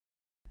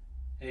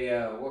Hey,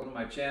 welcome to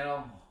my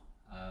channel.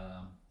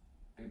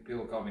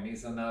 People call me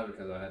Nissan now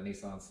because I had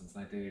Nissan since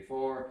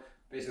 1984.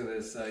 Basically,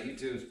 this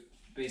YouTube's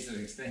basically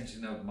an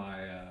extension of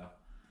my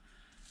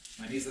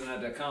my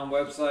NissanNut74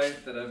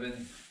 website that I've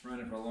been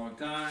running for a long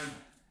time.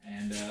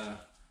 And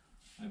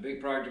my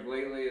big project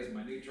lately is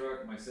my new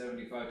truck, my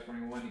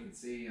 7521. You can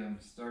see I'm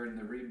starting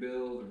the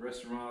rebuild, the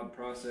resto-mod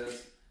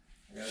process.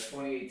 I got a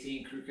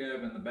 2018 crew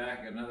cab in the back.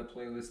 I got another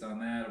playlist on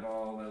that of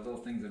all the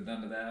little things I've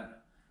done to that.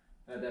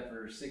 I've had that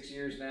for 6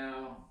 years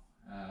now.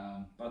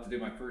 About to do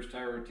my first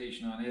tire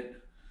rotation on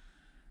it.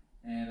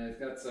 And it's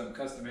got some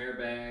custom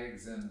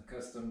airbags and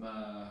custom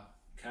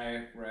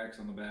kayak racks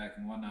on the back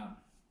and whatnot.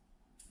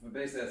 But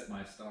basically that's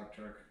my stock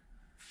truck.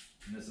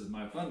 And this is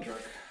my fun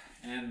truck.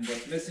 And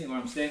what's missing where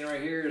I'm standing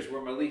right here is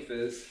where my leaf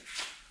is.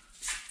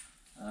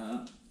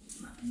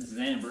 This is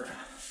amber.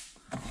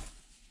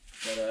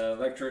 Got an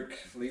electric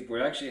leaf.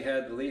 We actually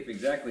had the leaf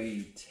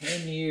exactly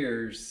 10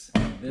 years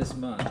this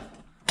month.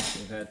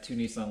 We've had 2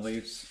 Nissan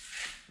Leafs.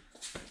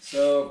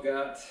 So I've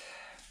got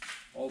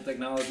old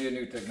technology and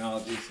new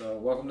technology. So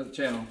welcome to the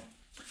channel.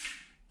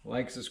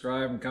 Like,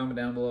 subscribe, and comment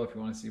down below if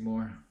you want to see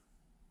more.